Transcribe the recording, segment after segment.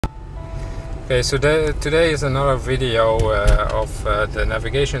Okay, so today is another video of the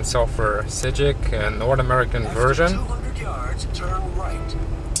navigation software Sygic North American version. 200 yards, turn right.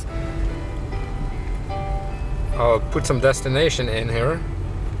 I'll put some destination in here.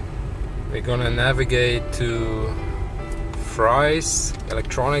 We're gonna navigate to Fry's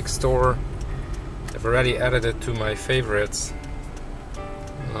electronics store. I've already added it to my favorites.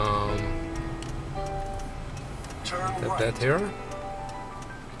 Tap that here.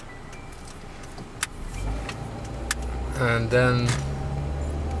 And then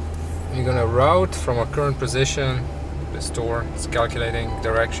we're gonna route from our current position. The store is calculating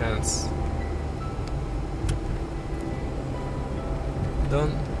directions.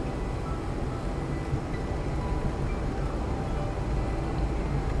 Done.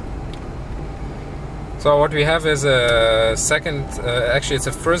 So what we have is a second, actually it's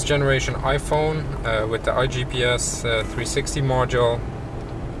a first generation iPhone with the iGPS360 module.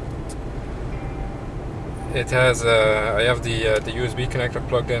 It has, I have the USB connector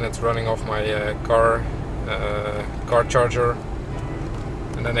plugged in. It's running off my car charger,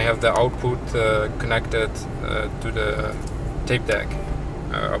 and then I have the output connected to the tape deck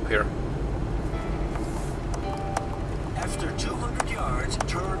up here. After 200 yards,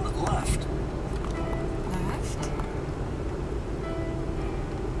 turn left. Left?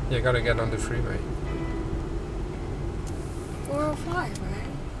 You gotta get on the freeway. 405, right?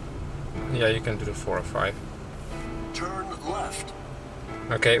 Yeah, you can do the 405. Turn left.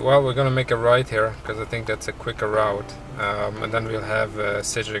 Okay, well, we're gonna make a right here because I think that's a quicker route, and then we'll have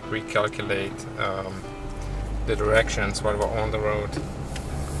Sygic recalculate the directions while we're on the road.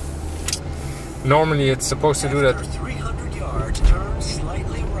 Normally, it's supposed to do that. After 300 yards, turn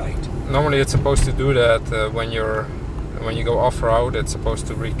slightly right. Normally, it's supposed to do that when you go off route. It's supposed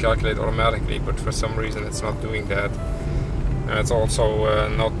to recalculate automatically, but for some reason, it's not doing that. And it's also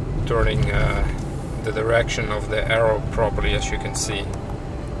not turning the direction of the arrow properly, as you can see.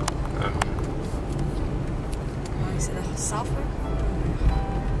 Is it a software?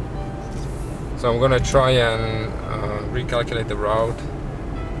 So I'm gonna try and recalculate the route.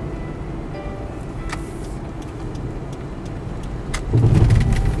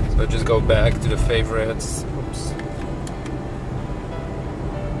 So just go back to the favorites. Oops.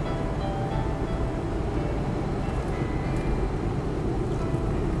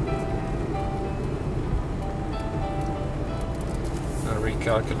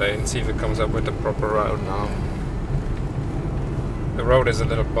 Recalculate and see if it comes up with the proper route now. The road is a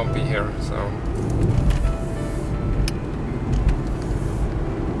little bumpy here, so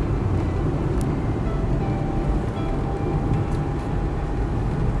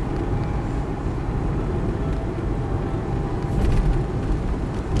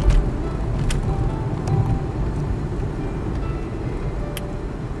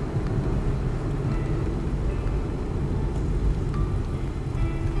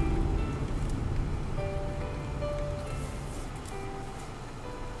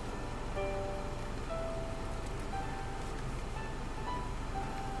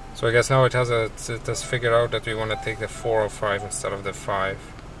I guess now it has figured out that we want to take the 405 instead of the 5.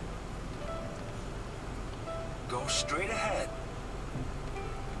 Go straight ahead.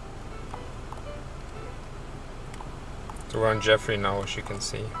 So we're on Jeffrey now, as you can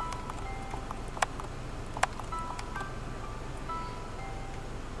see.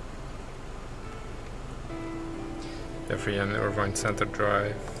 Jeffrey and Irvine Center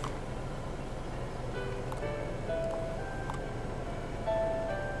Drive.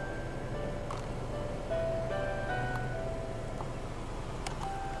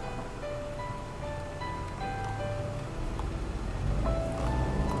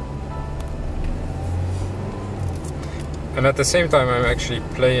 And at the same time, I'm actually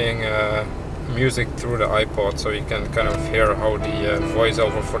playing music through the iPod, so you can kind of hear how the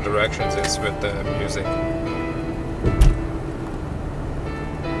voiceover for directions is with the music.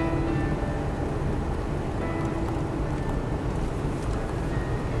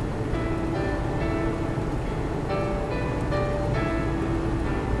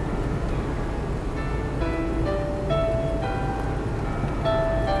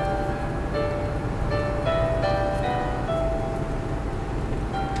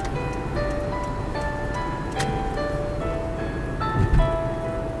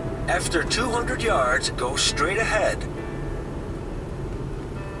 After 200 yards, go straight ahead.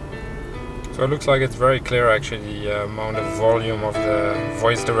 So it looks like it's very clear, actually, the amount of volume of the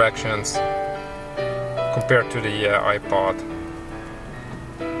voice directions compared to the iPod.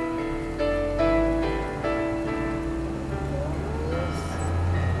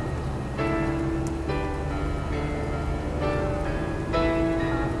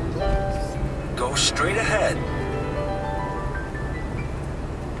 straight ahead.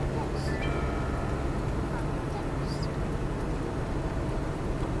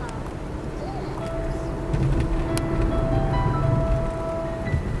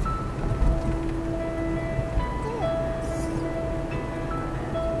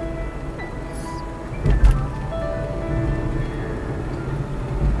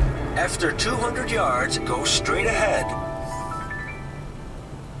 After 200 yards, go straight ahead.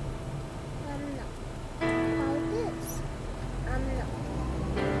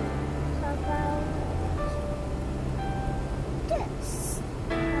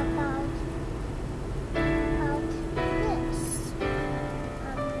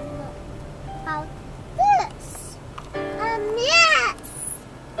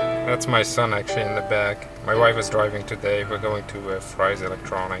 That's my son actually in the back. My wife is driving today. We're going to Fry's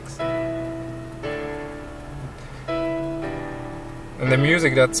Electronics. And the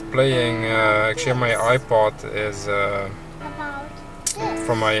music that's playing actually on my iPod is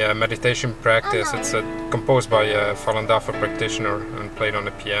from my meditation practice. It's composed by a Falun Dafa practitioner and played on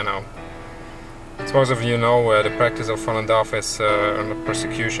the piano. As most of you know, the practice of Falun Dafa is under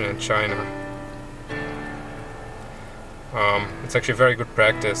persecution in China. It's actually a very good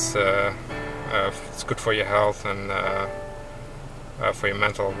practice. It's good for your health and for your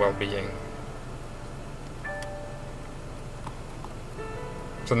mental well-being.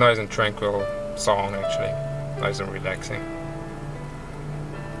 It's a nice and tranquil song actually, nice and relaxing.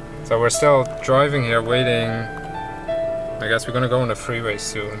 So we're still driving here waiting. I guess we're gonna go on the freeway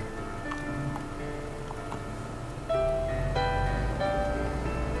soon.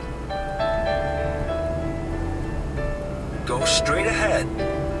 Go straight ahead.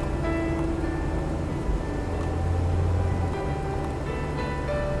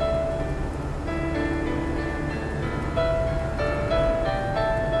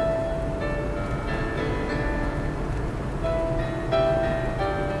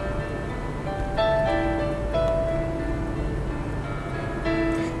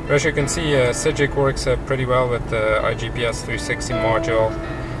 As you can see, Sygic works pretty well with the iGPS360 module.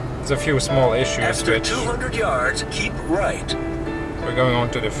 There's a few small issues. After which 200 yards, keep right. we're going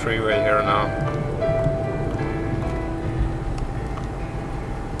onto the freeway here now.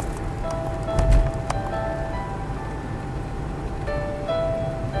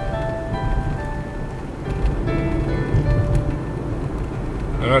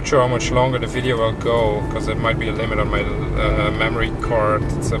 I'm not sure how much longer the video will go, because there might be a limit on my memory card.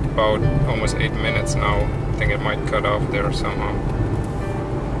 It's about almost 8 minutes now. I think it might cut off there somehow.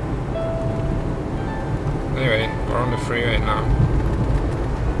 Anyway, we're on the freeway now.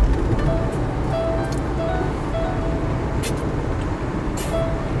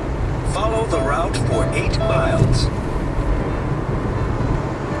 Follow the route for 8 miles.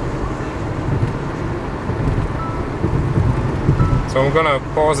 So I'm gonna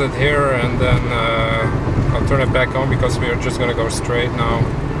pause it here and then I'll turn it back on, because we are just gonna go straight now.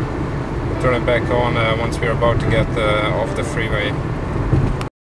 I'll turn it back on once we're about to get off the freeway.